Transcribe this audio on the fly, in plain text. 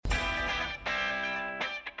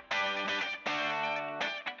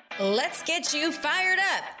Let's get you fired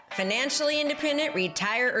up. Financially independent,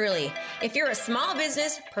 retire early. If you're a small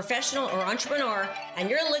business, professional, or entrepreneur,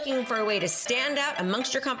 and you're looking for a way to stand out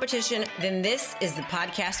amongst your competition, then this is the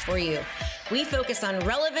podcast for you. We focus on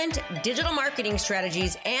relevant digital marketing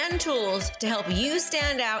strategies and tools to help you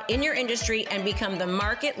stand out in your industry and become the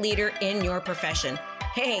market leader in your profession.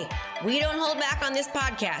 Hey, we don't hold back on this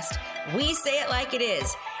podcast. We say it like it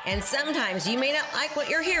is. And sometimes you may not like what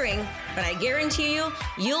you're hearing, but I guarantee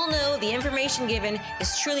you'll know the information given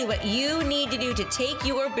is truly what you need to do to take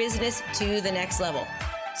your business to the next level.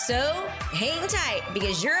 So hang tight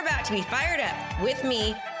because you're about to be fired up with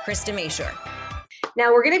me, Krista Mashore.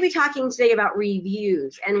 Now we're going to be talking today about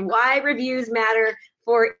reviews and why reviews matter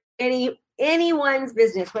for anyone's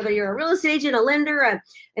business, whether you're a real estate agent, a lender, an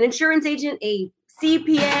insurance agent, a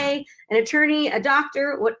CPA, an attorney, a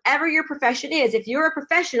doctor, whatever your profession is. If you're a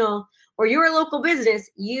professional or you're a local business,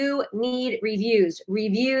 you need reviews.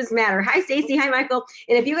 Reviews matter. Hi, Stacy. Hi, Michael.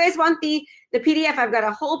 And if you guys want the PDF, I've got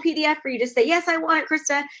a whole PDF for you to say, yes, I want it,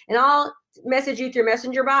 Krista. And I'll message you through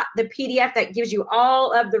Messenger Bot, the PDF that gives you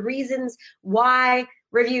all of the reasons why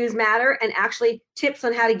reviews matter and actually tips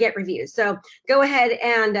on how to get reviews. So go ahead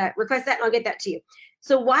and request that and I'll get that to you.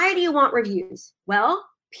 So why do you want reviews? Well,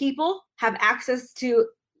 people have access to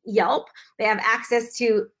Yelp. They have access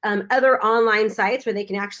to other online sites where they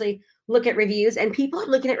can actually look at reviews, and people are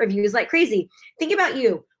looking at reviews like crazy. Think about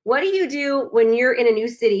you. What do you do when you're in a new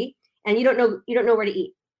city and you don't know where to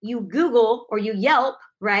eat? You Google or you Yelp,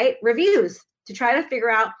 right? Reviews to try to figure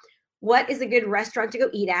out what is a good restaurant to go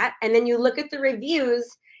eat at. And then you look at the reviews,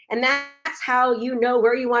 and that's how you know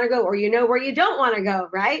where you want to go or you know where you don't want to go,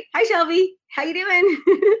 right? Hi, Shelby. How you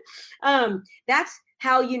doing? That's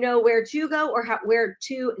how you know where to go or where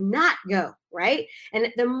to not go, right?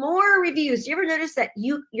 And the more reviews, do you ever notice that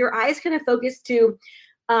your eyes kind of focus to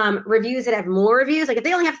reviews that have more reviews? Like if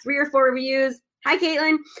they only have 3 or 4 reviews, hi,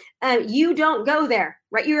 Caitlin, you don't go there,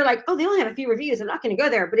 right? You're like, oh, they only have a few reviews. I'm not going to go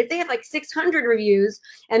there. But if they have like 600 reviews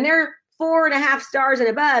and they're 4.5 stars and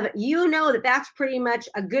above, you know that that's pretty much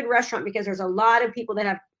a good restaurant because there's a lot of people that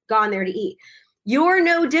have gone there to eat. You're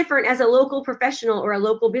no different as a local professional or a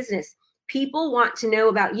local business. People want to know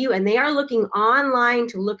about you, and they are looking online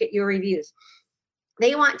to look at your reviews.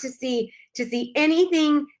 They want to see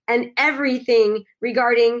anything and everything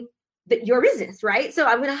regarding your business, right? So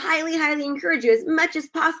I'm going to highly, highly encourage you as much as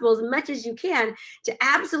possible, as much as you can, to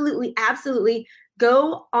absolutely, absolutely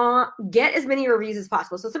go on, get as many reviews as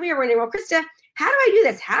possible. So some of you are wondering, well, Krista, how do I do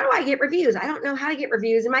this? How do I get reviews? I don't know how to get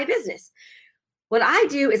reviews in my business. What I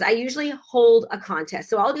do is I usually hold a contest.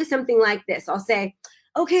 So I'll do something like this. I'll say,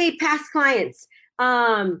 okay, past clients,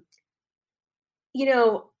 I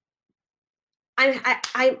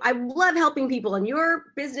love helping people, and your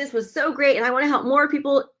business was so great, and I want to help more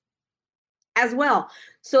people as well.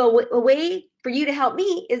 So a way for you to help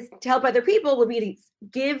me is to help other people would be to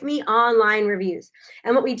give me online reviews.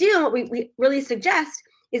 And what we do, and what we really suggest,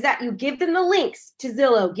 is that you give them the links to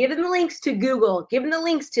Zillow, give them the links to Google, give them the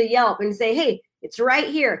links to Yelp, and say, hey, it's right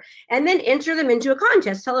here. And then enter them into a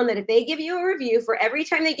contest. Tell them that if they give you a review, for every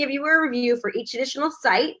time they give you a review for each additional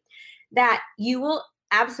site, that you will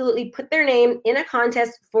absolutely put their name in a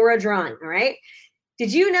contest for a drawing, all right?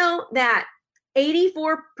 Did you know that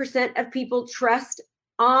 84% of people trust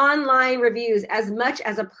online reviews as much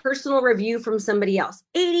as a personal review from somebody else?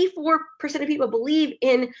 84% of people believe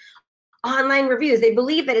in online reviews. They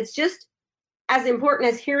believe that it's just as important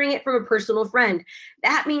as hearing it from a personal friend.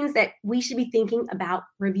 That means that we should be thinking about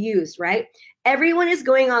reviews, right? Everyone is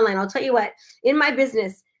going online. I'll tell you what, in my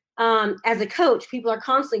business, as a coach, people are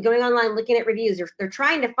constantly going online looking at reviews. They're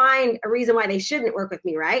trying to find a reason why they shouldn't work with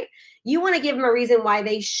me, right? You want to give them a reason why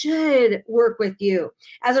they should work with you.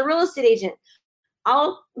 As a real estate agent,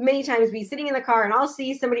 I'll many times be sitting in the car and I'll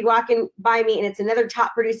see somebody walking by me and it's another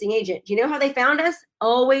top producing agent. Do you know how they found us?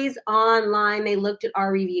 Always online. They looked at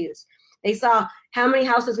our reviews. They saw how many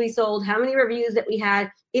houses we sold, how many reviews that we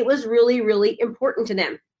had. It was really, really important to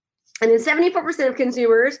them. And then 74% of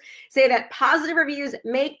consumers say that positive reviews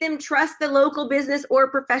make them trust the local business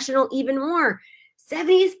or professional even more.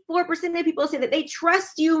 74% of people say that they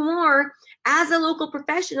trust you more as a local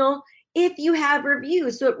professional if you have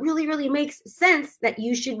reviews. So it really, really makes sense that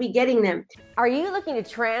you should be getting them. Are you looking to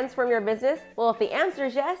transform your business? Well, if the answer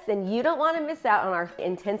is yes, then you don't want to miss out on our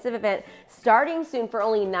intensive event starting soon for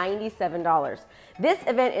only $97. This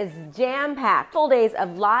event is jam-packed, full days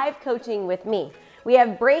of live coaching with me. We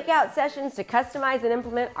have breakout sessions to customize and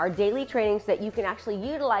implement our daily trainings so that you can actually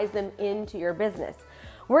utilize them into your business.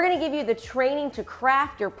 We're going to give you the training to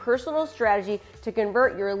craft your personal strategy to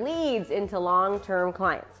convert your leads into long-term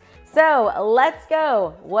clients. So let's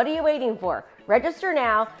go. What are you waiting for? Register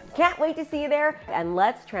now. Can't wait to see you there, and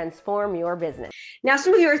let's transform your business. Now,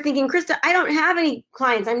 some of you are thinking, Krista, I don't have any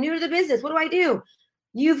clients. I'm new to the business. What do I do?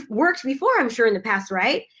 You've worked before, I'm sure, in the past,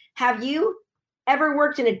 right? Have you ever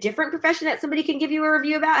worked in a different profession that somebody can give you a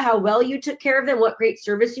review about how well you took care of them, what great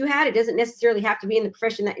service you had? It doesn't necessarily have to be in the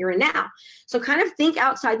profession that you're in now. So kind of think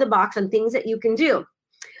outside the box on things that you can do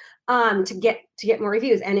to get more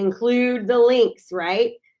reviews, and include the links,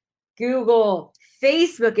 right? Google,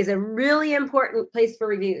 Facebook is a really important place for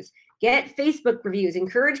reviews. Get Facebook reviews.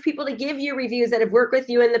 Encourage people to give you reviews that have worked with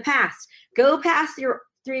you in the past. Go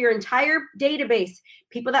through your entire database,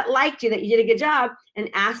 people that liked you, that you did a good job, and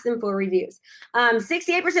ask them for reviews.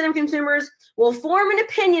 68% of consumers will form an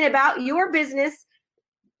opinion about your business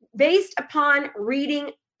based upon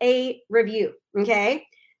reading a review, okay?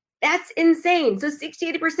 That's insane. So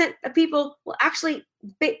 68% of people will actually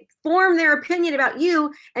form their opinion about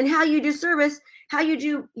you and how you do service, how you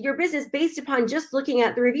do your business based upon just looking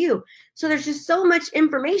at the review. So there's just so much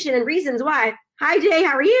information and reasons why. Hi, Jay.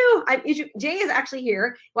 How are you? Jay is actually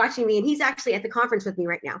here watching me, and he's actually at the conference with me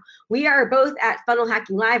right now. We are both at Funnel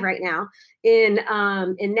Hacking Live right now in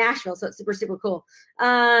Nashville, so it's super, super cool.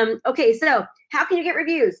 Okay, so how can you get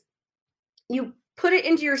reviews? You put it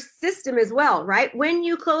into your system as well, right? When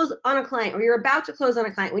you close on a client, or you're about to close on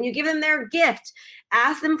a client, when you give them their gift,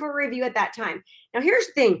 ask them for a review at that time. Now, here's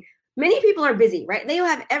the thing. Many people are busy, right? They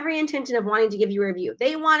have every intention of wanting to give you a review.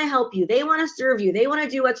 They want to help you. They want to serve you. They want to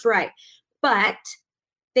do what's right. But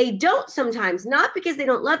they don't sometimes, not because they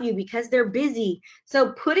don't love you, because they're busy.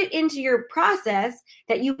 So put it into your process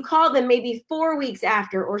that you call them maybe 4 weeks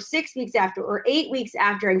after, or 6 weeks after, or 8 weeks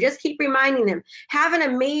after, and just keep reminding them. Have an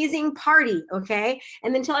amazing party, okay?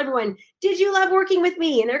 And then tell everyone, did you love working with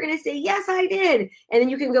me? And they're going to say, yes, I did. And then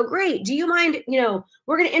you can go, great. Do you mind,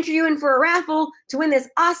 we're going to enter you in for a raffle to win this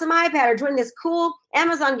awesome iPad, or to win this cool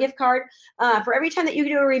Amazon gift card. For every time that you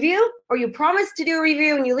do a review, or you promise to do a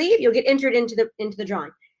review and you leave, you'll get entered into the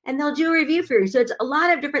drawing. And they'll do a review for you. So it's a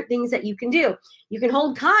lot of different things that you can do. You can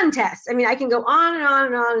hold contests. I mean, I can go on and on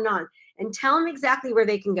and on and on and tell them exactly where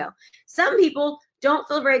they can go. Some people don't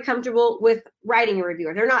feel very comfortable with writing a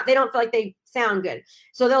review. They don't feel like they sound good.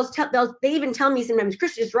 So they even tell me sometimes,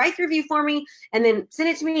 Krista, just write the review for me and then send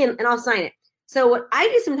it to me and I'll sign it. So what I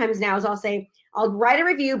do sometimes now is I'll write a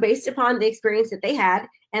review based upon the experience that they had,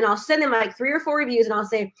 and I'll send them like 3 or 4 reviews, and I'll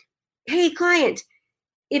say, hey, client,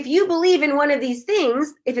 if you believe in one of these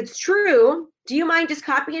things, if it's true, do you mind just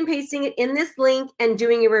copying and pasting it in this link and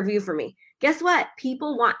doing a review for me? Guess what?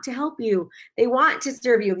 People want to help you. They want to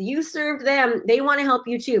serve you. You served them. They want to help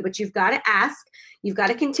you too, but you've got to ask. You've got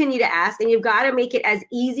to continue to ask, and you've got to make it as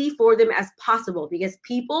easy for them as possible, because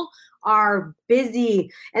people are busy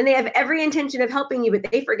and they have every intention of helping you, but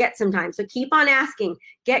they forget sometimes. So keep on asking,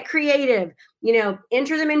 get creative,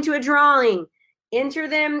 enter them into a drawing. Enter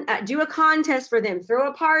them, do a contest for them, throw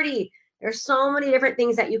a party. There's so many different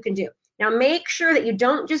things that you can do. Now, make sure that you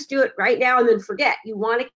don't just do it right now and then forget. You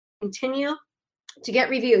want to continue to get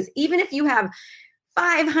reviews. Even if you have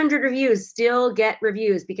 500 reviews, still get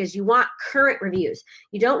reviews, because you want current reviews.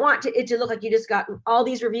 You don't want it to look like you just got all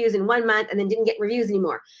these reviews in 1 month and then didn't get reviews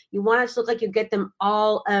anymore. You want it to look like you get them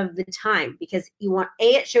all of the time, because you want,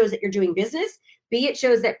 A, it shows that you're doing business. B, it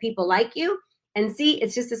shows that people like you. And C,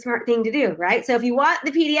 it's just a smart thing to do, right? So if you want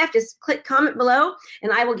the PDF, just click comment below,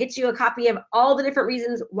 and I will get you a copy of all the different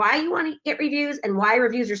reasons why you want to get reviews and why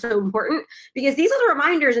reviews are so important. Because these little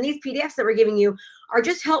reminders and these PDFs that we're giving you are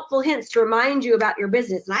just helpful hints to remind you about your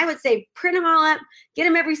business. And I would say print them all up, get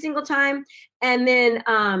them every single time, and then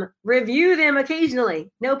review them occasionally.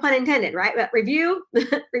 No pun intended, right? But review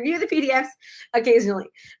the PDFs occasionally.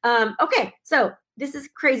 Okay, so this is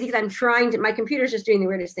crazy because my computer's just doing the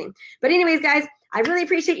weirdest thing. But anyways, guys, I really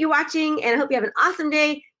appreciate you watching, and I hope you have an awesome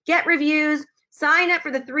day. Get reviews. Sign up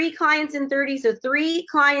for the 3 clients in 30. So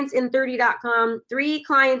 3clientsin30.com,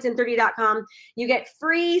 3clientsin30.com. You get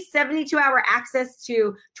free 72-hour access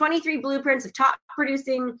to 23 blueprints of top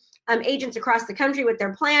producing agents across the country, what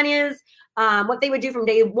their plan is, what they would do from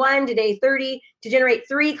day 1 to day 30 to generate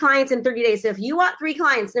 3 clients in 30 days. So if you want 3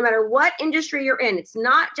 clients, no matter what industry you're in, it's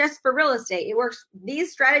not just for real estate. It works.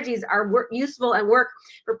 These strategies are useful and work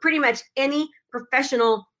for pretty much any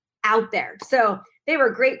professional out there. So they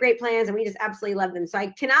were great plans, and we just absolutely love them. So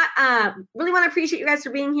I cannot really want to appreciate you guys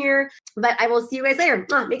for being here, but I will see you guys later.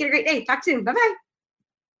 Make it a great day. Talk soon. Bye-bye.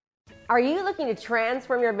 Are you looking to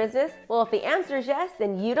transform your business? Well, if the answer is yes,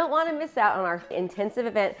 then you don't want to miss out on our intensive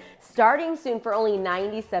event starting soon for only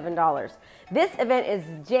 $97. This event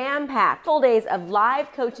is jam-packed, full days of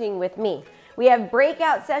live coaching with me. We have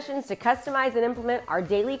breakout sessions to customize and implement our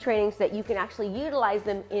daily trainings so that you can actually utilize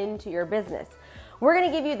them into your business. We're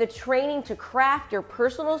going to give you the training to craft your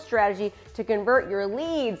personal strategy to convert your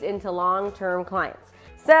leads into long-term clients.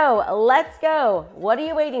 So let's go. What are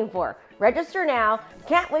you waiting for? Register now.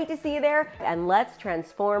 Can't wait to see you there, and let's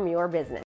transform your business.